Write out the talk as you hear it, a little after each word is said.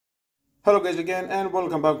Hello guys again and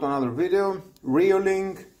welcome back to another video.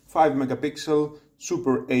 Reolink 5 megapixel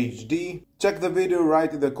Super HD. Check the video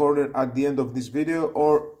right in the corner at the end of this video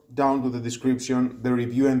or down to the description, the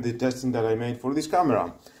review and the testing that I made for this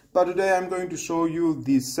camera. But today I'm going to show you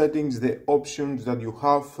the settings, the options that you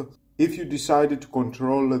have if you decided to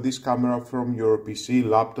control this camera from your PC,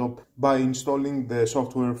 laptop by installing the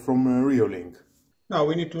software from Reolink. Now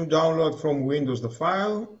we need to download from Windows the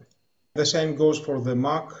file. The same goes for the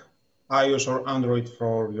Mac, iOS or Android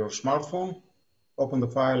for your smartphone. Open the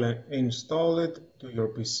file and install it to your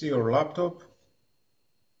PC or laptop.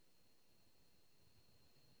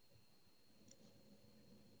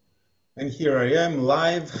 And here I am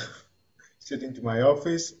live, sitting to my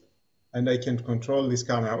office, and I can control this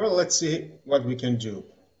camera. Well, let's see what we can do.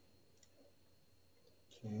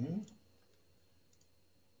 Okay.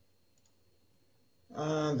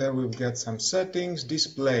 And there we've got some settings.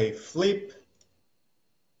 Display flip.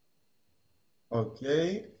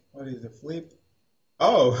 Okay, what is the flip?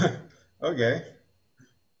 Oh, okay,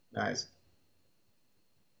 nice.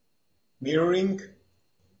 Mirroring,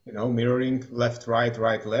 mirroring left, right,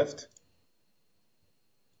 right, left.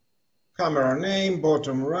 Camera name,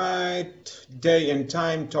 bottom right, day and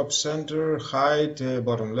time, top center, height,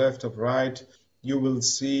 bottom left, top right. You will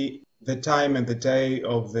see the time and the day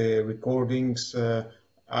of the recordings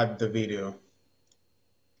at the video.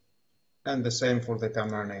 And the same for the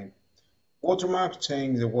camera name. Watermark,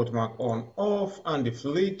 change the watermark on, off,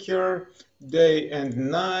 anti-flicker, day and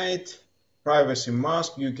night, privacy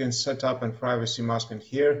mask, you can set up a privacy mask in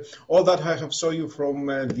here. All that I have shown you from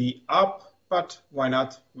the app, but why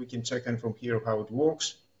not? We can check in from here how it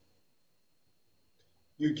works.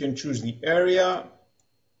 You can choose the area,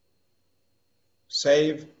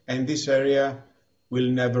 save, and this area will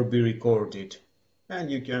never be recorded. And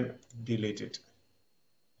you can delete it.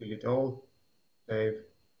 Delete all, save.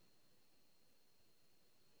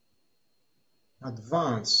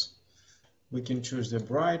 Advance, we can choose the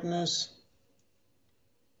brightness,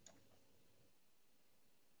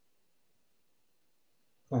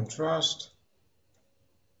 contrast,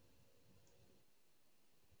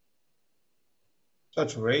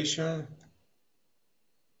 saturation.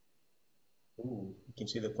 Ooh, you can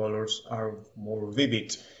see the colors are more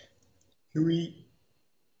vivid. Hue,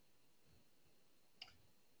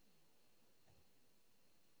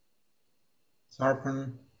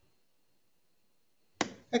 sharpen,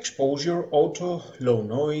 exposure, auto, low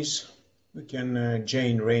noise. We can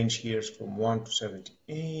change range here from 1 to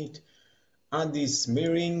 78. Add this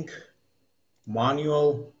mirroring,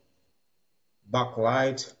 manual,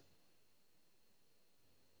 backlight.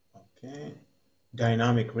 Okay,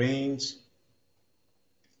 dynamic range,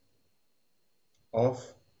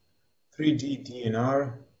 off, 3D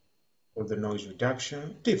DNR for the noise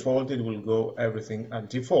reduction. Default, it will go everything at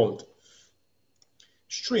default.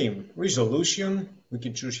 Stream, resolution, we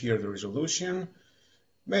can choose here the resolution.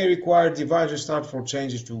 May require device restart for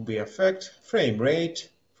changes to be effect. Frame rate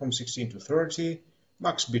from 16 to 30.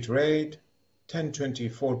 Max bit rate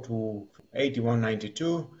 1024 to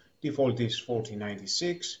 8192. Default is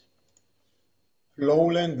 4096.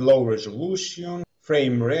 Lowland, low resolution.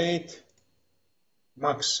 Frame rate,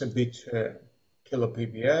 max bit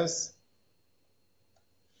kpps.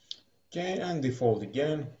 Okay, and default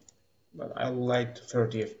again. But I like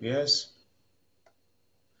 30 FPS.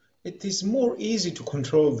 It is more easy to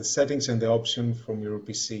control the settings and the option from your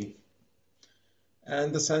PC.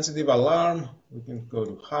 And the sensitive alarm, we can go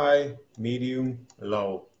to high, medium,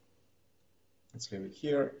 low. Let's leave it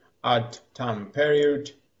here. Add time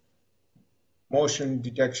period, motion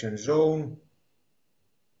detection zone.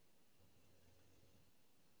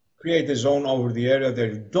 Create a zone over the area that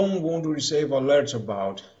you don't want to receive alerts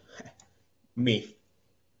about. Me.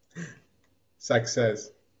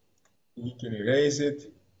 Success. You can erase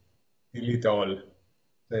it, delete all,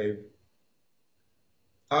 save.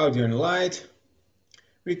 Audio and light.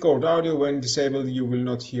 Record audio. When disabled, you will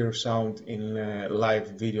not hear sound in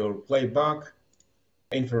live video playback.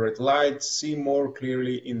 Infrared light. See more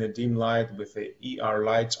clearly in the dim light with the ER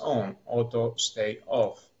lights on. Auto stay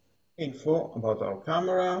off. Info about our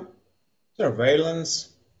camera. Surveillance.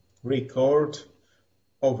 Record.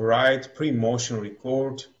 Override. Pre-motion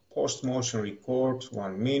record. Post-motion record,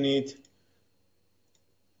 1 minute.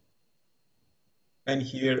 And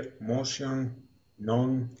here, motion,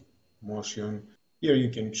 non-motion. Here you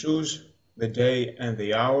can choose the day and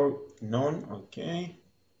the hour, none, okay.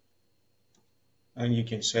 And you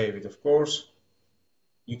can save it, of course.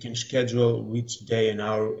 You can schedule which day and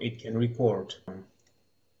hour it can record.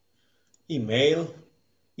 Email,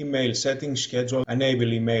 email settings, schedule,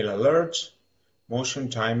 enable email alerts, motion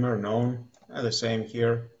timer, none, and the same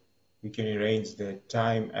here. You can arrange the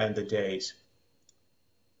time and the days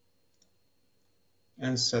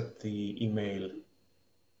and set the email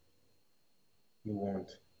you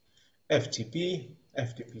want. FTP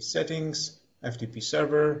settings, FTP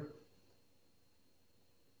server,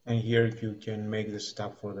 and here you can make the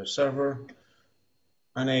setup for the server.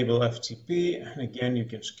 Enable FTP, and again you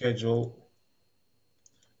can schedule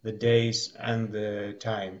the days and the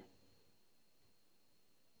time.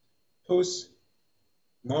 Push,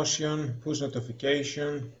 motion, push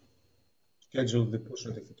notification, schedule the push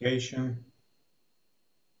notification,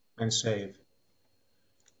 and save.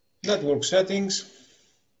 Network settings,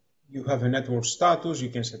 you have a network status you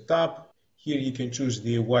can set up. Here you can choose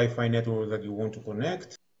the Wi-Fi network that you want to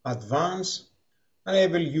connect. Advanced,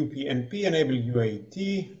 enable UPnP, enable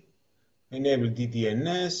UAT, enable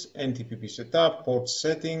DDNS, NTPP setup, port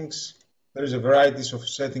settings. There is a variety of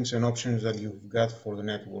settings and options that you've got for the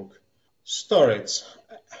network. Storage,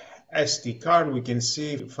 SD card, we can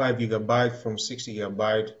see 5 GB from 6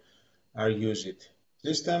 GB are used.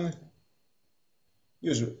 System,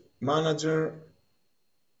 user manager,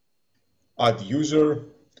 add user,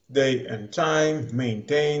 day and time,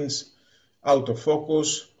 maintains,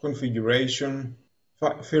 autofocus, configuration,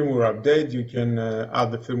 firmware update. You can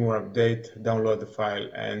add the firmware update, download the file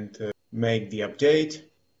and make the update.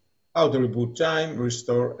 Auto reboot time,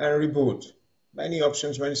 restore and reboot. Many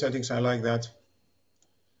options, many settings, I like that.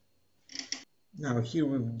 Now here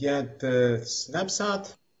we've got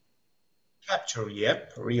snapshot, capture,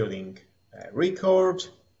 yep, Reolink, record,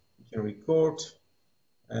 you can record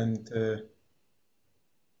and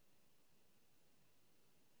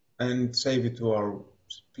save it to our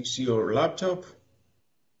PC or laptop.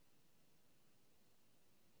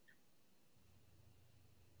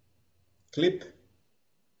 Clip,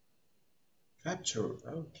 capture,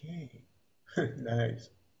 okay, nice.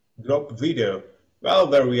 Drop video, well,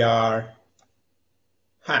 there we are.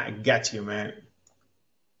 Ha, got you, man.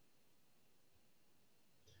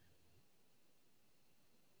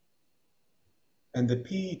 And the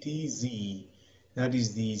PTZ, that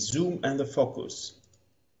is the zoom and the focus.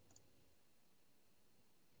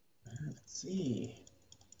 Let's see.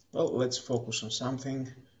 Well, let's focus on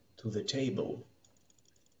something. To the table.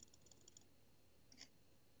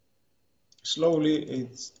 Slowly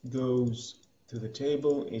it goes to the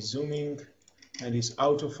table, is zooming, and is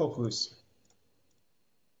autofocus.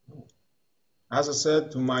 As I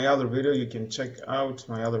said to my other video, you can check out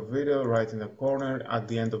my other video right in the corner at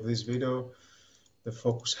the end of this video. The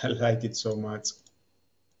focus, I like it so much.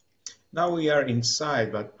 Now we are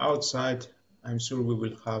inside, but outside I'm sure we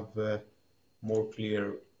will have a more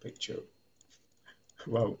clear picture.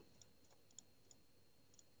 Wow.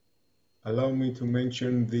 Allow me to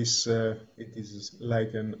mention this, it is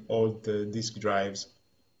like an old disk drives,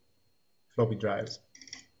 floppy drives.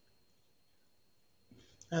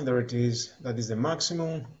 And there it is, that is the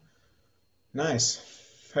maximum. Nice,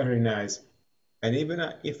 very nice. And even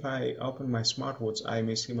if I open my smartwatch, I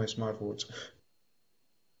may see my smartwatch.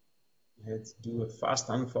 Let's do a fast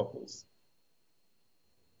unfocus.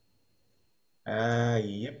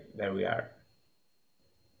 Yep, there we are.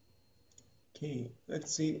 Okay,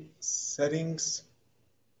 let's see, settings.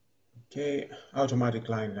 Okay, automatic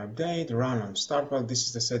line update, run on startup. This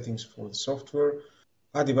is the settings for the software.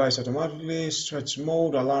 Add device automatically, stretch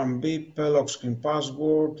mode, alarm beep, lock screen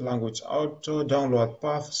password, language auto, download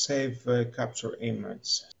path, save, capture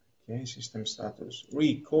image. Okay, system status,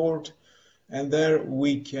 record, and there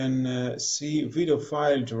we can see video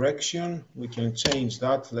file direction. We can change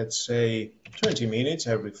that, let's say 20 minutes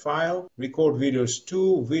every file. Record videos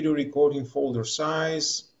to, video recording folder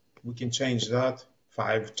size, we can change that,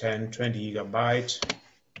 5, 10, 20 GB.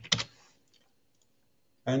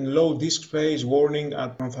 And low disk space warning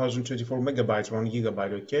at 1024 megabytes, 1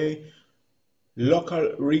 GB, okay.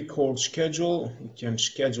 Local record schedule, we can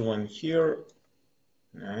schedule in here,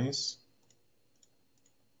 nice.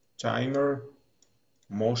 Timer,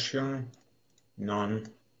 motion, none,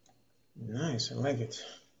 nice, I like it.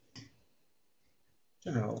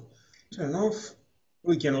 General, turn off,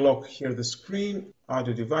 we can lock here the screen, add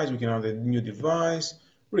a device, we can add a new device,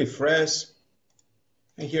 refresh,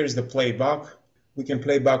 and here is the playback. We can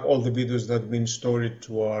play back all the videos that have been stored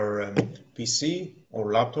to our PC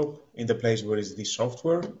or laptop in the place where is the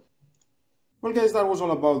software. Well guys, that was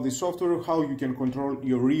all about the software, how you can control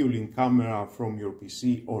your Reolink camera from your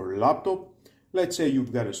PC or laptop. Let's say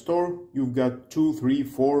you've got a store, you've got 2, 3,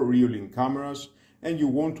 4 Reolink cameras and you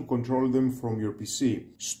want to control them from your PC.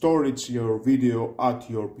 Storage your video at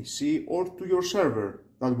your PC or to your server.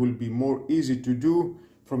 That will be more easy to do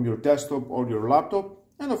from your desktop or your laptop.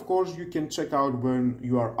 And of course, you can check out when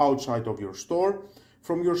you are outside of your store.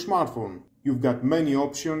 from your smartphone. You've got many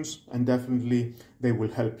options and definitely they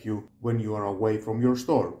will help you when you are away from your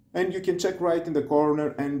store. And you can check right in the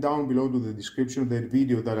corner and down below to the description the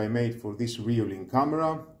video that I made for this Reolink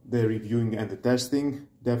camera, the reviewing and the testing.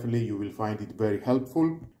 Definitely you will find it very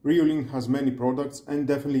helpful. Reolink has many products and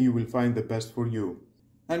definitely you will find the best for you.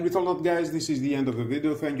 And with all that, guys, this is the end of the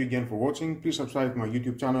video. Thank you again for watching. Please subscribe to my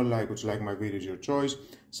YouTube channel, like my videos, your choice.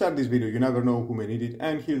 Share this video, you never know who may need it,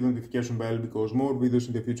 and hit the notification bell because more videos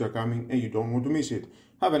in the future are coming and you don't want to miss it.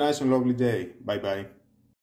 Have a nice and lovely day. Bye bye.